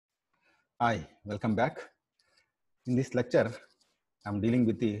Hi, welcome back. In this lecture, I'm dealing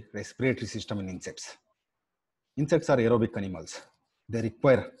with the respiratory system in insects. Insects are aerobic animals. They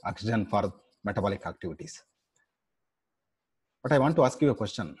require oxygen for metabolic activities. But I want to ask you a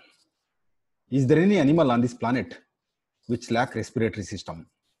question. Is there any animal on this planet which lack respiratory system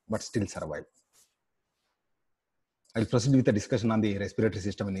but still survive? I'll proceed with a discussion on the respiratory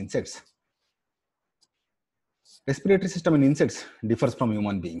system in insects. Respiratory system in insects differs from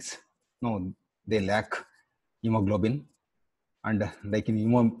human beings. No, they lack hemoglobin, and like in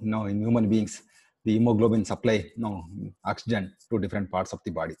human beings, the hemoglobin supply oxygen to different parts of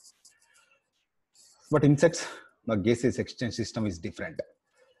the body. But insects, the gaseous exchange system is different.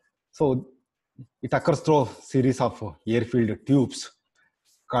 So it occurs through a series of air-filled tubes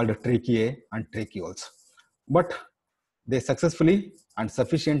called tracheae and tracheoles. But they successfully and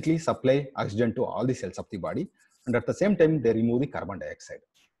sufficiently supply oxygen to all the cells of the body, and at the same time they remove the carbon dioxide.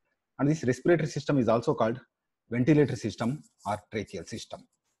 And this respiratory system is also called ventilatory system or tracheal system.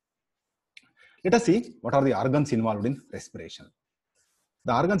 Let us see what are the organs involved in respiration.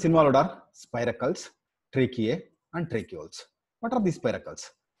 The organs involved are spiracles, tracheae, and tracheoles. What are these spiracles?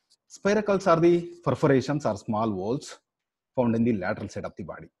 Spiracles are the perforations or small holes found in the lateral side of the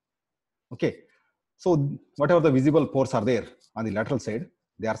body. Okay, so whatever the visible pores are there on the lateral side,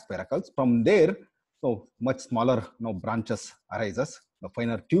 they are spiracles. From there, so much smaller branches arises, the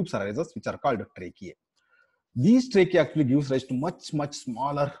finer tubes arises, which are called tracheae. These tracheae actually gives rise to much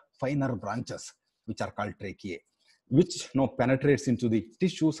smaller, finer branches, which are called tracheae, which penetrates into the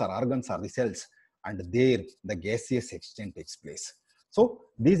tissues or organs or the cells, and there the gaseous exchange takes place. So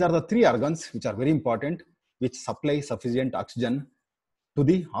these are the three organs which are very important, which supply sufficient oxygen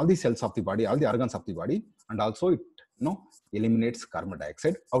to all the cells of the body, all the organs of the body, and also it eliminates carbon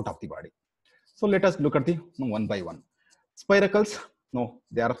dioxide out of the body. So let us look at the one by one. Spiracles,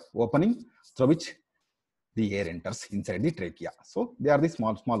 they are opening through which the air enters inside the trachea. So they are the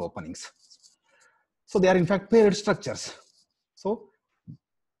small openings. So they are in fact paired structures. So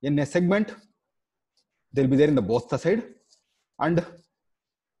in a segment, they'll be there in the both the side, and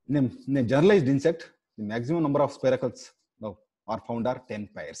in a generalized insect, the maximum number of spiracles are found are 10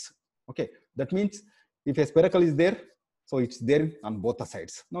 pairs. Okay, that means if a spiracle is there, so it's there on both the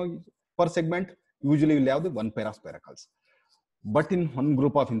sides. Now per segment, usually we'll have the one pair of spiracles. But in one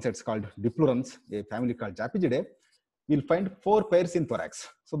group of insects called diplurans, a family called Japygidae, we'll find 4 pairs in thorax.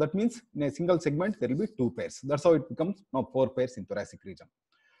 So that means in a single segment, there will be 2 pairs. That's how it becomes 4 pairs in thoracic region.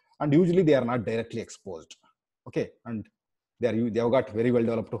 And usually they are not directly exposed. Okay, and they have got very well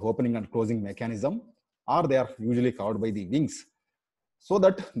developed opening and closing mechanism, or they are usually covered by the wings, so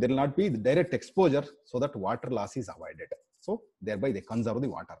that there will not be the direct exposure, so that water loss is avoided. So thereby they conserve the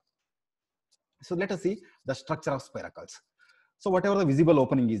water. So let us see the structure of spiracles. So whatever the visible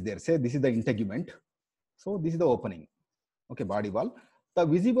opening is there, say this is the integument. So this is the opening, okay, body wall. The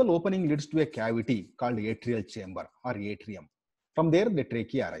visible opening leads to a cavity called atrial chamber or atrium. From there, the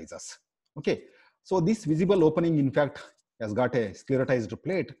trachea arises. Okay, so this visible opening, in fact, has got a sclerotized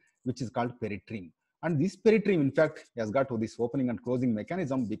plate, which is called peritreme. And this peritreme, in fact, has got this opening and closing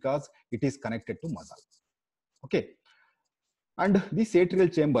mechanism because it is connected to muscle. Okay, and this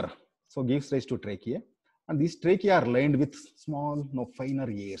atrial chamber so gives rise to trachea. And these trachea are lined with small, finer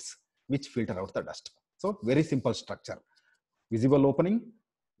hairs which filter out the dust. So very simple structure. Visible opening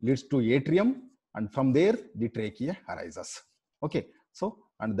leads to atrium, and from there the trachea arises. Okay, so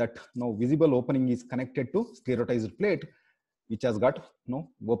and that visible opening is connected to sclerotized plate, which has got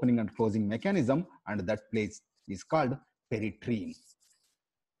opening and closing mechanism, and that place is called peritreme.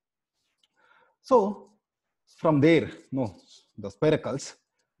 So from there, the spiracles,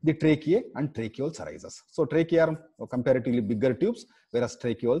 the tracheae and tracheoles arises. So tracheae are comparatively bigger tubes, whereas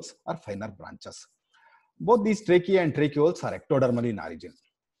tracheoles are finer branches. Both these tracheae and tracheoles are ectodermal in origin.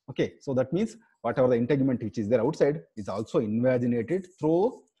 Okay, so that means whatever the integument which is there outside is also invaginated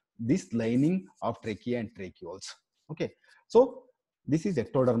through this lining of trachea and tracheoles. Okay, so this is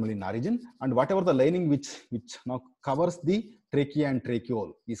ectodermal in origin, and whatever the lining which now covers the trachea and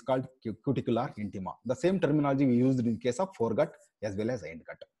tracheole is called cuticular intima. The same terminology we used in case of foregut as well as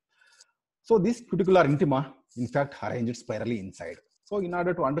hindgut. So this cuticular intima, in fact, arranged spirally inside. So in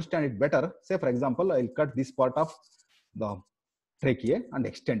order to understand it better, say for example, I'll cut this part of the trachea and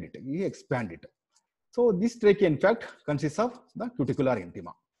extend it, expand it. So this trachea, in fact, consists of the cuticular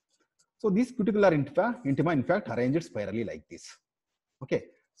intima. So this cuticular intima, in fact, arranged spirally like this. Okay,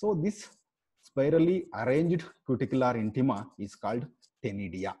 so this spirally arranged cuticular intima is called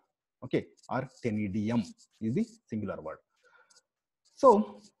ctenidia. Okay, or ctenidium is the singular word.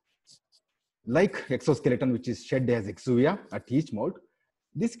 So like exoskeleton, which is shed as exuvia at each mode,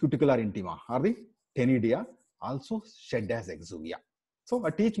 this cuticular intima or the ctenidia also shed as exuvia. So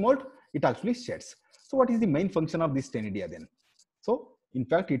at each mode, it actually sheds. So what is the main function of this ctenidia then? So in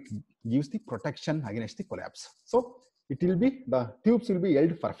fact, it gives the protection against the collapse. So it will be, the tubes will be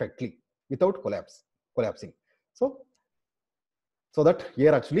held perfectly without collapsing. So that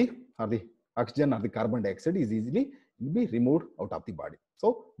air actually, or the oxygen or the carbon dioxide is easily will be removed out of the body.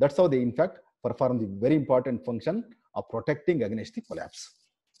 So that's how they in fact perform the very important function of protecting against the collapse.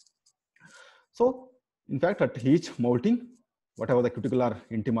 So in fact, at each molting, whatever the cuticular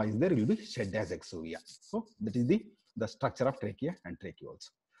intima is there will be shed as exuvia. So that is the structure of trachea and tracheoles.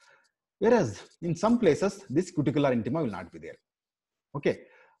 Whereas in some places, this cuticular intima will not be there. Okay.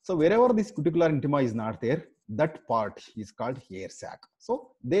 So wherever this cuticular intima is not there, that part is called air sac.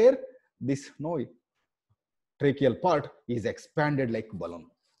 So there, this tracheal part is expanded like balloon.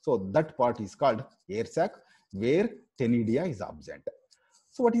 So that part is called air sac, where ctenidia is absent.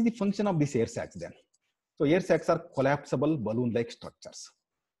 So what is the function of these air sacs then? So air sacs are collapsible balloon-like structures,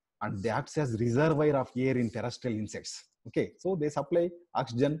 and they act as reservoir of air in terrestrial insects. Okay, so they supply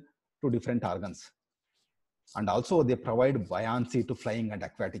oxygen to different organs, and also they provide buoyancy to flying and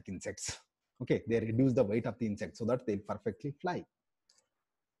aquatic insects. Okay, they reduce the weight of the insect so that they perfectly fly.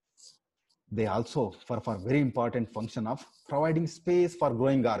 They also perform very important function of providing space for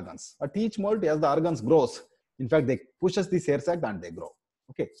growing organs. At each mold, as the organs grows, in fact, they pushes this air sac and they grow.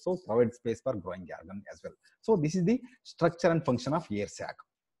 Okay, so provide space for growing organ as well. So this is the structure and function of air sac.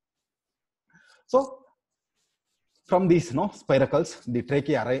 So from these spiracles, the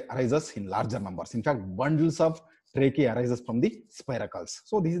trachea arises in larger numbers. In fact, bundles of trachea arises from the spiracles.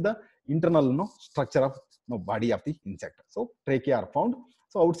 So this is the internal structure of body of the insect. So trachea are found.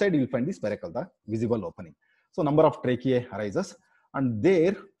 So outside you will find the spiracle, the visible opening. So number of tracheae arises, and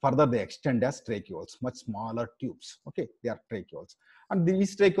there further they extend as tracheoles, much smaller tubes. Okay, they are tracheoles, and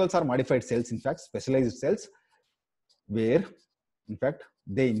these tracheoles are modified cells, in fact specialized cells, where in fact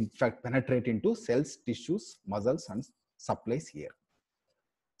they penetrate into cells, tissues, muscles, and supplies air.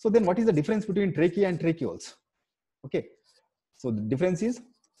 So then what is the difference between trachea and tracheoles? Okay, so the difference is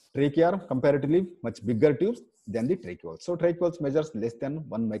trachea are comparatively much bigger tubes than the tracheoles. So tracheoles measures less than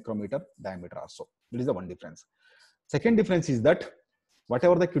 1 micrometer diameter or so. That is the one difference. Second difference is that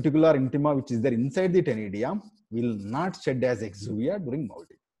whatever the cuticular intima which is there inside the ctenidia will not shed as exuvia during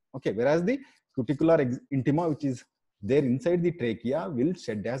molting. Okay, whereas the cuticular intima which is there inside the trachea will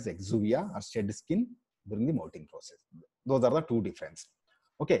shed as exuvia or shed skin during the molting process. Those are the two differences.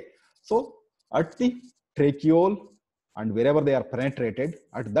 Okay, so at the tracheole and wherever they are penetrated,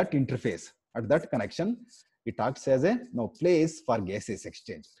 at that interface, at that connection, it acts as a place for gaseous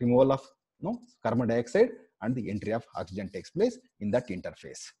exchange, removal of carbon dioxide, and the entry of oxygen takes place in that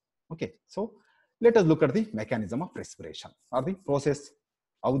interface. Okay, so let us look at the mechanism of respiration, or the process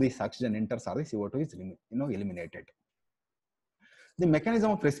how this oxygen enters or the CO2 is eliminated. The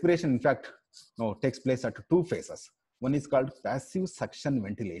mechanism of respiration, in fact, takes place at two phases. One is called passive suction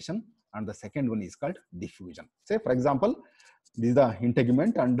ventilation, and the second one is called diffusion. Say, for example, these are the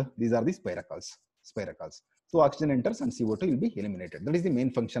integument and these are the spiracles. So oxygen enters and CO2 will be eliminated. That is the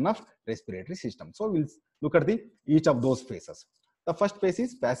main function of respiratory system. So we'll look at each of those phases. The first phase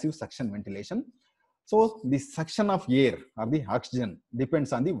is passive suction ventilation. So the suction of air or the oxygen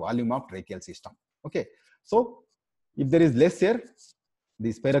depends on the volume of tracheal system. Okay, so if there is less air,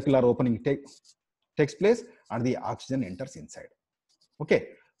 the spiracular opening takes place and the oxygen enters inside. Okay,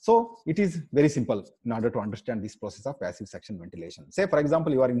 so it is very simple in order to understand this process of passive suction ventilation. Say, for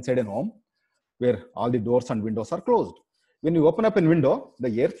example, you are inside a home where all the doors and windows are closed. When you open up a window,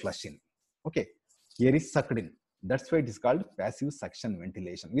 the air flushes in. Okay, air is sucked in. That's why it is called passive suction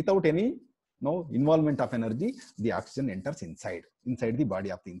ventilation. Without any involvement of energy, the oxygen enters inside the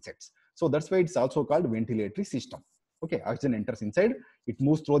body of the insects. So that's why it's also called ventilatory system. Okay, oxygen enters inside, it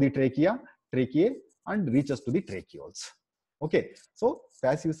moves through the tracheae, and reaches to the tracheoles. Okay, so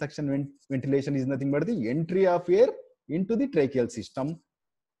passive suction ventilation is nothing but the entry of air into the tracheal system.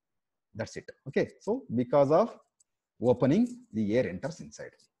 That's it. Okay, so because of opening, the air enters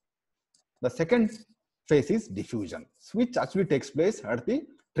inside. The second phase is diffusion, which actually takes place at the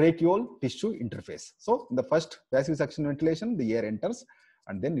tracheal tissue interface. So in the first passive suction ventilation, the air enters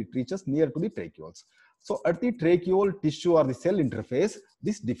and then it reaches near to the tracheoles. So at the tracheal tissue or the cell interface,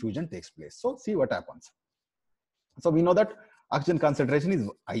 this diffusion takes place. So see what happens. So we know that oxygen concentration is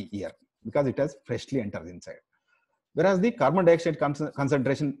high here because it has freshly entered inside. Whereas the carbon dioxide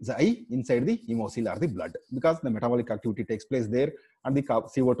concentration is high inside the hemocoel or the blood because the metabolic activity takes place there and the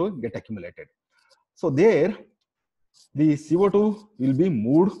CO2 get accumulated. So there, the CO2 will be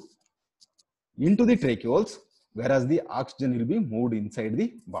moved into the tracheoles whereas the oxygen will be moved inside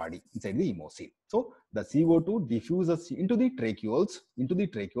the body, inside the hemocoel. So the CO2 diffuses into the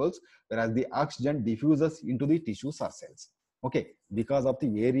tracheoles, whereas the oxygen diffuses into the tissues or cells. Okay, because of the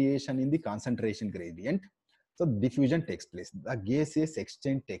variation in the concentration gradient, so diffusion takes place, the gaseous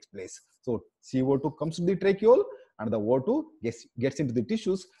exchange takes place. So CO2 comes to the tracheole and the O2 gets into the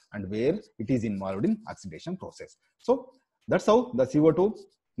tissues, and where it is involved in oxidation process. So that's how the CO2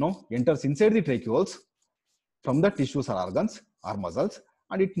 enters inside the tracheoles from the tissues or organs or muscles,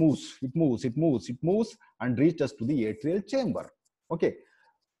 and it moves and reaches to the atrial chamber. Okay,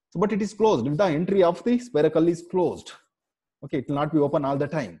 so but it is closed. The entry of the spiracle is closed. Okay, it will not be open all the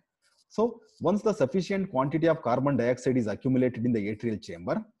time. So once the sufficient quantity of carbon dioxide is accumulated in the atrial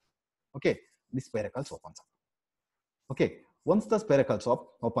chamber, okay, the spiracles opens up. Okay, once the spiracles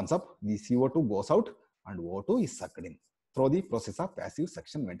opens up, the CO2 goes out and O2 is sucked in through the process of passive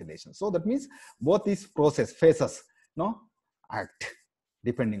suction ventilation. So that means both these phases act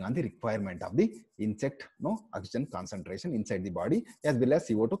depending on the requirement of the insect oxygen concentration inside the body as well as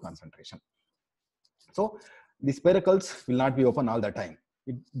CO2 concentration. So the spiracles will not be open all the time.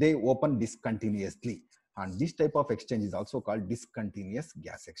 They open discontinuously, and this type of exchange is also called discontinuous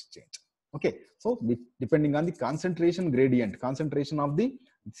gas exchange. Okay, so depending on the concentration gradient, concentration of the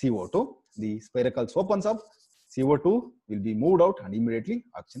CO2, the spiracles opens up, CO2 will be moved out, and immediately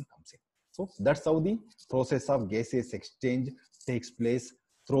oxygen comes in. So that's how the process of gaseous exchange takes place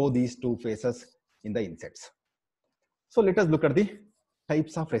through these two phases in the insects. So let us look at the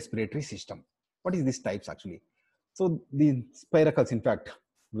types of respiratory system. What is these types actually? So the spiracles, in fact,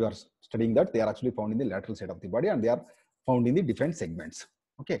 we are studying that they are actually found in the lateral side of the body, and they are found in the different segments.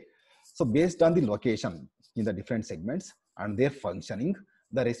 Okay, so based on the location in the different segments and their functioning,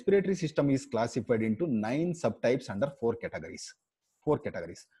 the respiratory system is classified into 9 subtypes under 4 categories.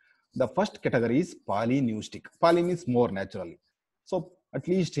 The first category is polyneustic. Poly means more, naturally. So at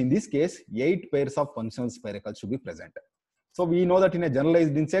least in this case, 8 pairs of functional spiracles should be present. So we know that in a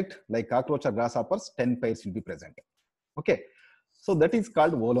generalized insect like cockroach or grasshoppers, 10 pairs will be present. Okay, so that is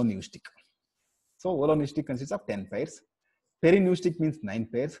called holoneustic. So holoneustic consists of 10 pairs. Perineustic means 9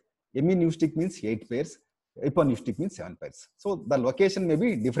 pairs. Hemineustic means 8 pairs. Hyponeustic means 7 pairs. So the location may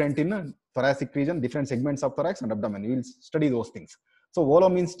be different in thoracic region, different segments of thorax and abdomen. We will study those things. So holo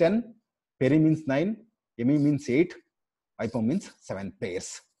means 10, peri means 9, hemi means 8, hypo means 7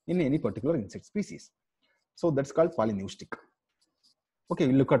 pairs in any particular insect species. So that's called polyneustic. Okay,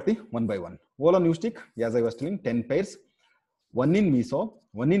 we'll look at the one by one. Holoneustic, as I was telling, 10 pairs, 1 in meso,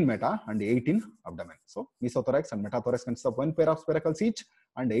 1 in meta, and 8 in abdomen. So mesothorax and metathorax consists of 1 pair of spiracles each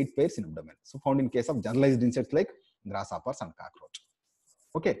and 8 pairs in abdomen. So found in case of generalized insects like grasshoppers and cockroach.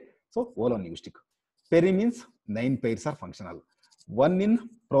 Okay, so holoneustic. Peri means 9 pairs are functional. 1 in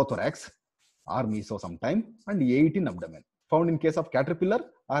prothorax or meso sometime, and 8 in abdomen. Found in case of caterpillar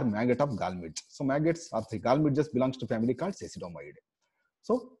or maggot of gallmids. So maggots or the gallmids belongs to family called Cecidomoidae.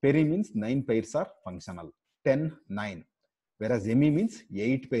 So peri means 9 pairs are functional, 10, 9. Whereas hemi means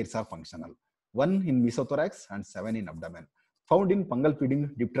 8 pairs are functional, 1 in mesothorax and 7 in abdomen. Found in fungal feeding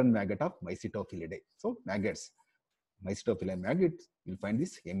dipteran maggot of Mycetophilidae. So maggots, Mycetophilidae maggots, you'll find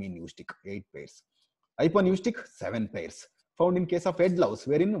this hemineustic, 8 pairs. Hyponeustic, 7 pairs. Found in case of head louse,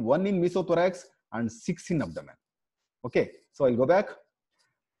 wherein 1 in mesothorax and 6 in abdomen. Okay, so I'll go back.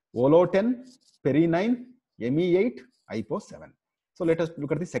 Holo 10, peri 9, hemi 8, hypo 7. So let us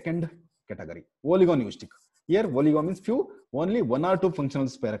look at the second category, oligoneustic. Here, oligo means few, only 1 or 2 functional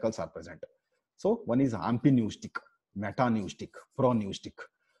spiracles are present. So one is ampineustic, metaneustic, proneustic.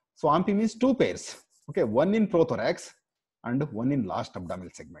 So ampi means 2 pairs. Okay, 1 in prothorax and 1 in last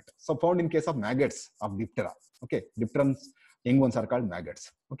abdominal segment. So found in case of maggots of diptera. Okay, dipterans, young ones are called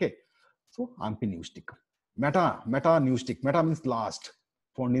maggots. Okay, so ampineustic. Metaneustic. Meta means last.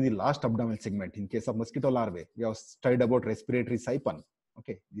 Found in the last abdominal segment. In case of mosquito larvae, we have studied about respiratory siphon.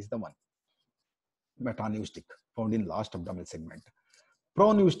 Okay, this is the one. Metaneustic, found in last abdominal segment.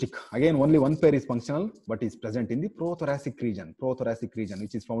 Proneustic, again only 1 pair is functional, but is present in the prothoracic region,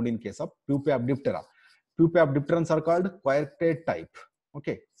 which is found in case of pupae of diptera. Pupae of dipterans are called quartet type.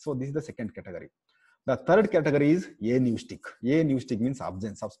 Okay, so this is the second category. The third category is aneustic. Aneustic means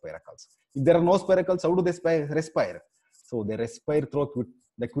absence of spiracles. If there are no spiracles, how do they respire? So they respire through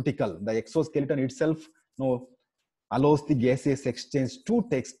the cuticle. The exoskeleton itself allows the gaseous exchange to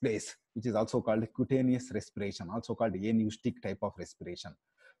take place, which is also called cutaneous respiration, also called aneustic type of respiration.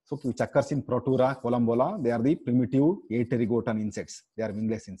 So which occurs in Protura columbola. They are the primitive aterigotan insects. They are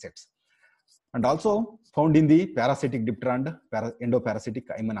wingless insects. And also found in the parasitic diptera and endoparasitic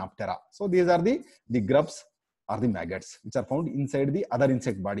Hymenoptera. So these are the grubs or the maggots, which are found inside the other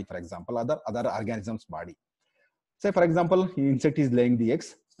insect body, for example, other organisms' body. Say for example, the insect is laying the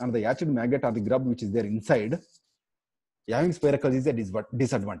eggs and the hatched maggot or the grub which is there inside, having spiracles is a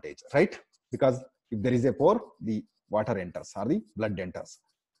disadvantage, right? Because if there is a pore, the water enters or the blood enters,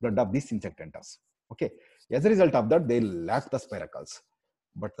 blood of this insect enters. Okay, as a result of that, they lack the spiracles,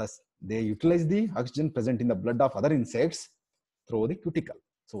 but thus they utilize the oxygen present in the blood of other insects through the cuticle.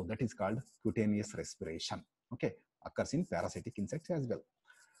 So that is called cutaneous respiration. Okay, occurs in parasitic insects as well.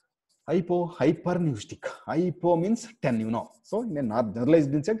 Hyperneustic. Hypo means 10, you know. So in a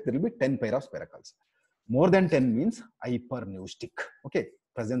generalized insect, there will be 10 pair of spiracles. More than 10 means hyperneustic. Okay,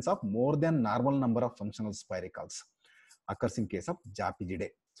 presence of more than normal number of functional spiracles occurs in case of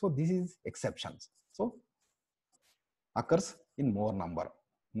Japygidae. So this is exceptions. So occurs in more number,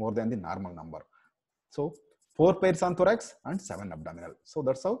 more than the normal number. So 4 pairs on thorax and 7 abdominal. So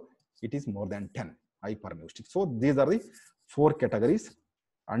that's how it is more than 10 hyperneustic. So these are the 4 categories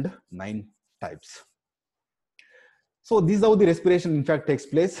and 9 types. So this is how the respiration in fact takes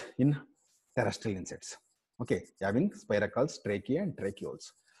place in terrestrial insects. Okay, having spiracles, trachea and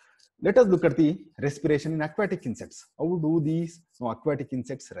tracheoles. Let us look at the respiration in aquatic insects. How do these aquatic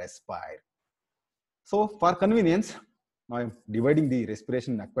insects respire? So for convenience, I am dividing the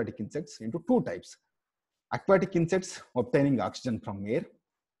respiration in aquatic insects into 2 types. Aquatic insects obtaining oxygen from air,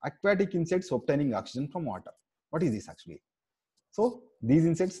 aquatic insects obtaining oxygen from water. What is this actually? So these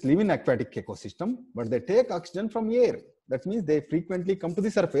insects live in aquatic ecosystem, but they take oxygen from air. That means they frequently come to the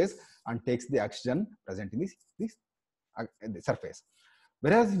surface and takes the oxygen present in the surface.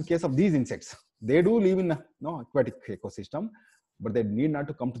 Whereas in case of these insects, they do live in aquatic ecosystem, but they need not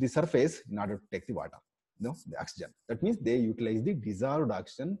to come to the surface in order to take the water, the oxygen. That means they utilize the dissolved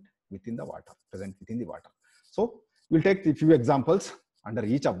oxygen within the water, present within the water. So we'll take a few examples under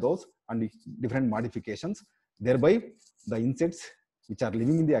each of those and different modifications. Thereby, the insects which are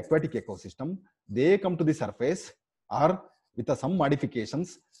living in the aquatic ecosystem, they come to the surface, or with some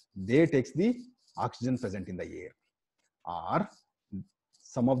modifications, they take the oxygen present in the air, or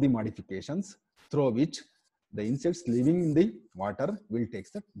some of the modifications through which the insects living in the water will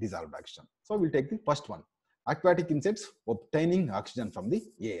take the dissolved oxygen. So we'll take the first one, aquatic insects obtaining oxygen from the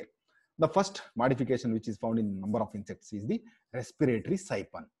air. The first modification which is found in number of insects is the respiratory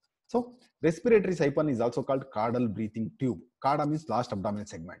siphon. So respiratory siphon is also called caudal breathing tube. Cauda means last abdominal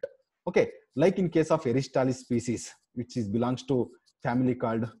segment. Okay, like in case of Eristalis species, which belongs to family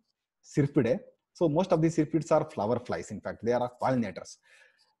called Syrphidae. So most of the syrphids are flower flies. In fact, they are pollinators.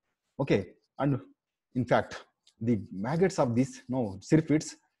 Okay, and in fact, the maggots of these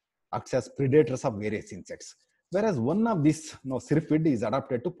syrphids acts as predators of various insects. Whereas one of these syrphid is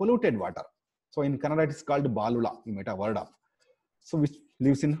adapted to polluted water. So in Kannada, it is called balula. You might have heard of. So which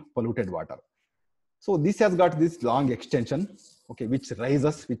lives in polluted water. So this has got this long extension, okay, which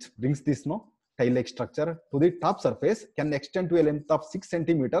rises, which brings this tail-like structure to the top surface, can extend to a length of 6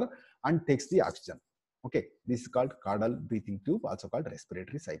 centimeters and takes the oxygen. Okay, this is called caudal breathing tube, also called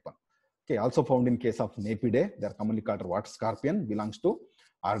respiratory siphon. Okay, also found in case of Napidae, they are commonly called water scorpion, belongs to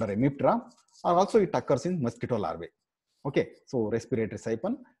order Hemiptera, or also it occurs in mosquito larvae. Okay, so respiratory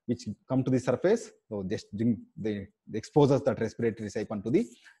siphon, which come to the surface, so they exposes that respiratory siphon to the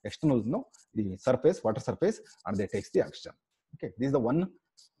external, the surface, water surface, and they takes the oxygen. Okay, this is the one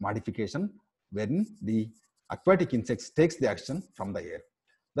modification wherein the aquatic insects takes the oxygen from the air.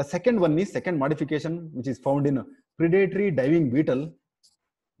 The second one is second modification, which is found in predatory diving beetle,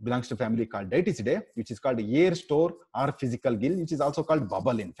 belongs to family called Dyticidae, which is called air store or physical gill, which is also called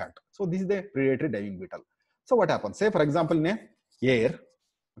bubble in fact. So this is the predatory diving beetle. So what happens? Say for example in air,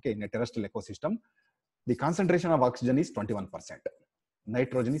 okay, in a terrestrial ecosystem, the concentration of oxygen is 21%,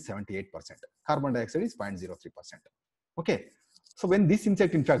 nitrogen is 78%, carbon dioxide is 0.03%. Okay, so when this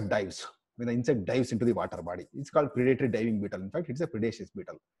insect in fact dives, when the insect dives into the water body, it's called predatory diving beetle. In fact, it's a predaceous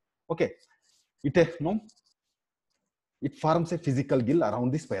beetle. Okay, it forms a physical gill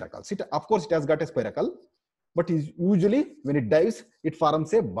around the spiracles. Of course, it has got a spiracle, but usually when it dives, it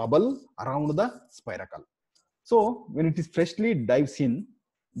forms a bubble around the spiracle. So when it is freshly dives in,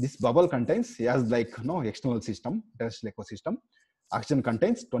 this bubble contains, as like external system, terrestrial ecosystem, oxygen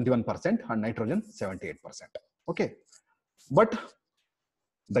contains 21% and nitrogen 78%. Okay, but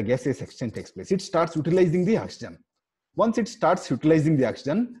the gaseous exchange takes place. It starts utilizing the oxygen. Once it starts utilizing the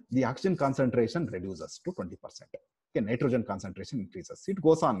oxygen concentration reduces to 20%. Okay, nitrogen concentration increases. It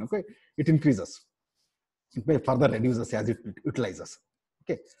goes on. Okay, it increases. It may further reduces as it utilizes.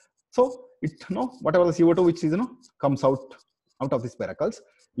 Okay, so it whatever the CO2 which is comes out of the spiracles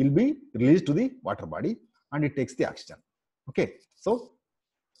will be released to the water body and it takes the oxygen. Okay, so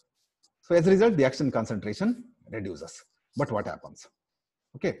as a result the oxygen concentration reduces. But what happens?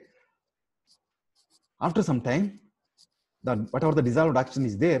 Okay, after some time whatever the dissolved oxygen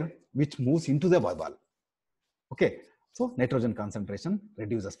is there, which moves into the bubble. Okay, so nitrogen concentration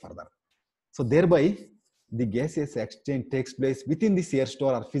reduces further. So thereby, the gaseous exchange takes place within this air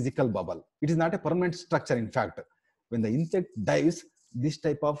store or physical bubble. It is not a permanent structure. In fact, when the insect dives, this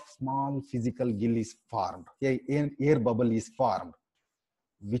type of small physical gill is formed. An air bubble is formed,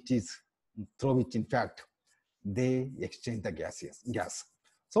 which is through which, in fact, they exchange the gas.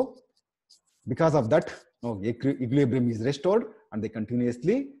 So because of that, equilibrium is restored, and they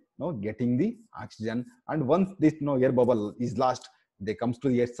continuously getting the oxygen. And once this air bubble is lost, they comes to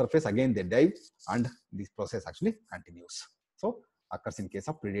the earth surface, again they dive, and this process actually continues. So occurs in case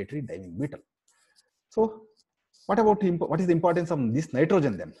of predatory diving beetle. So what is the importance of this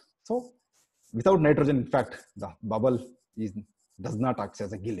nitrogen then? So without nitrogen, in fact, the bubble does not act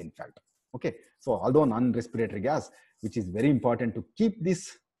as a gill, in fact. Okay, so although non-respiratory gas, which is very important to keep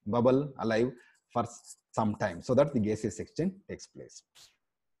this bubble alive for some time, so that the gaseous exchange takes place.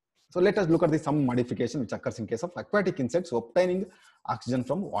 So let us look at some modification which occurs in case of aquatic insects obtaining oxygen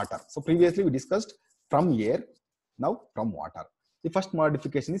from water. So previously we discussed from air, now from water. The first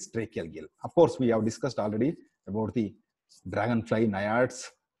modification is tracheal gill. Of course, we have discussed already about the dragonfly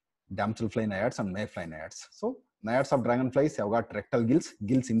naiads, damselfly naiads, and mayfly naiads. So naiads of dragonflies have got rectal gills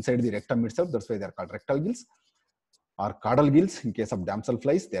inside the rectum itself. That's why they are called rectal gills. Or caudal gills in case of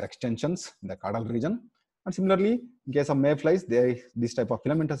damselflies, they are extensions in the caudal region. And similarly, in case of mayflies, this type of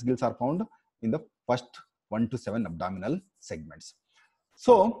filamentous gills are found in the first 1 to 7 abdominal segments.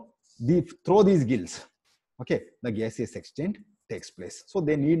 So through these gills, okay, the gaseous exchange takes place. So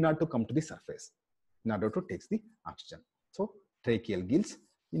they need not to come to the surface in order to take the oxygen. So tracheal gills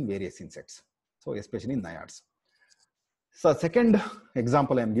in various insects, so especially in naiads. So second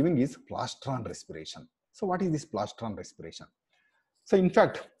example I am giving is plastron respiration. So what is this plastron respiration? So in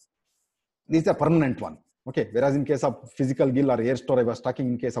fact, this is a permanent one. Okay, whereas in case of physical gill or air store, I was talking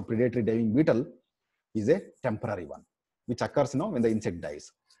in case of predatory diving beetle, is a temporary one, which occurs when the insect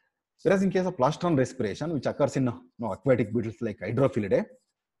dies. Whereas in case of plastron respiration, which occurs in aquatic beetles like Hydrophilidae,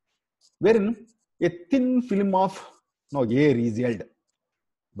 wherein a thin film of air is held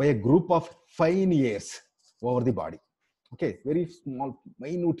by a group of fine hairs over the body. Okay, very small,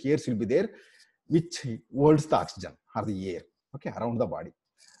 minute hairs will be there, which holds the oxygen or the air, okay, around the body.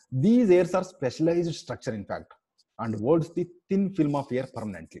 These hairs are specialized structure, in fact, and holds the thin film of air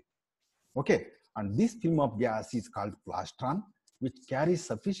permanently. Okay, and this film of gas is called plastron, which carries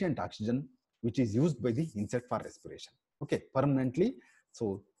sufficient oxygen, which is used by the insect for respiration. Okay, permanently.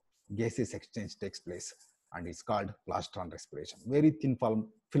 So gaseous exchange takes place, and it's called plastron respiration. Very thin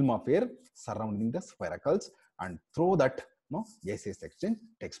film of air surrounding the spiracles, and through that, gaseous exchange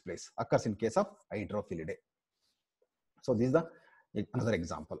takes place. Occurs in case of Hydrophilidae. So this is another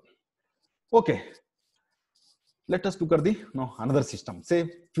example. Okay, let us look at the another system.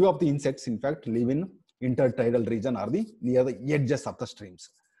 Say few of the insects, in fact, live in intertidal region or near the edges of the streams.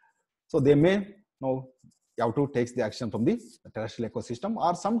 So they may have to take the action from the terrestrial ecosystem,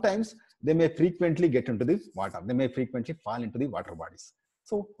 or sometimes they may frequently get into the water. They may frequently fall into the water bodies.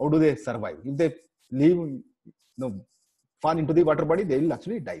 So how do they survive? If they fall into the water body, they will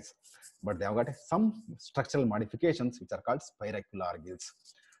actually die. But they have got some structural modifications which are called spiracular gills.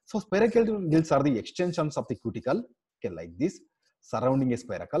 So spiracular gills are the extensions of the cuticle, okay, like this, surrounding a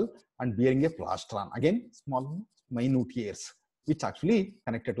spiracle and bearing a plastron. Again, small, minute hairs, which actually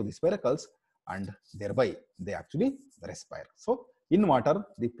connected to the spiracles, and thereby they actually respire. So in water,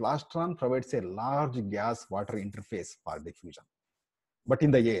 the plastron provides a large gas-water interface for diffusion. But in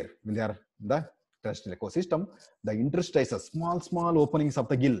the air, when they are in the terrestrial ecosystem, the interstices, small openings of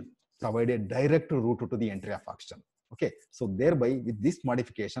the gill, provide a direct route to the entry of oxygen. Okay, so thereby with this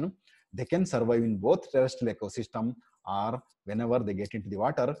modification, they can survive in both terrestrial ecosystem, or whenever they get into the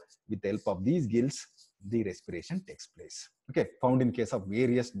water, with the help of these gills, the respiration takes place. Okay, found in case of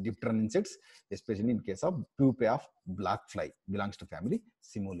various dipteran insects, especially in case of pupae of black fly, belongs to family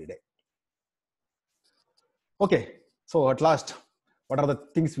Simulidae. Okay, so at last, what are the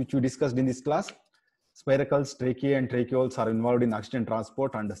things which we discussed in this class? Spiracles, trachea, and tracheoles are involved in oxygen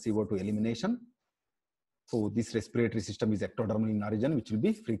transport and CO2 elimination. So this respiratory system is ectodermal in origin, which will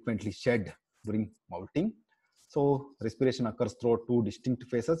be frequently shed during molting. So respiration occurs through two distinct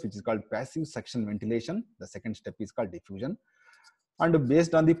phases, which is called passive suction ventilation. The second step is called diffusion. And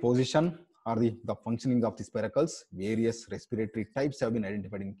based on the position or the functioning of the spiracles, various respiratory types have been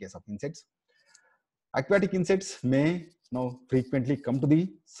identified in case of insects. Aquatic insects may frequently come to the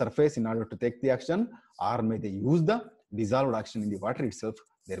surface in order to take the oxygen, or may they use the dissolved oxygen in the water itself,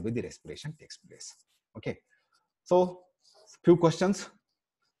 thereby the respiration takes place. Okay, so few questions.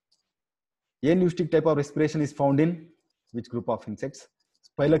 A acoustic type of respiration is found in which group of insects?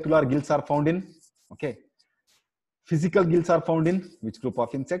 Spilocular gills are found in, okay. Physical gills are found in which group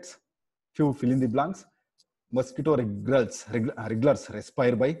of insects? Few fill in the blanks. Mosquito wrigglers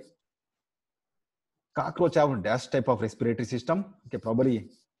respire by. Cockroach have dash type of respiratory system. Okay, probably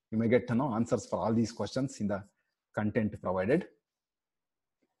you may get answers for all these questions in the content provided.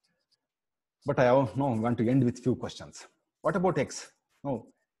 But I want to end with few questions. What about eggs? No,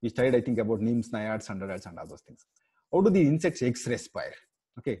 we studied, I think, about nymphs, naiads, underadults, and all those things. How do the insects' eggs respire?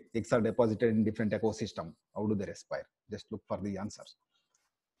 Okay, eggs are deposited in different ecosystem. How do they respire? Just look for the answers.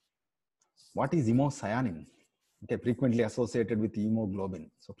 What is hemocyanin? Okay, frequently associated with hemoglobin.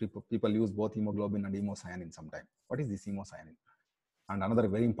 So people use both hemoglobin and hemocyanin sometimes. What is this hemocyanin? And another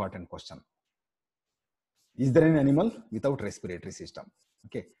very important question. Is there an animal without respiratory system?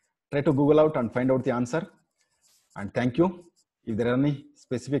 Okay, try to Google out and find out the answer. And thank you. If there are any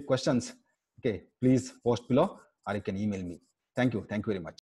specific questions, okay, please post below or you can email me. Thank you. Thank you very much.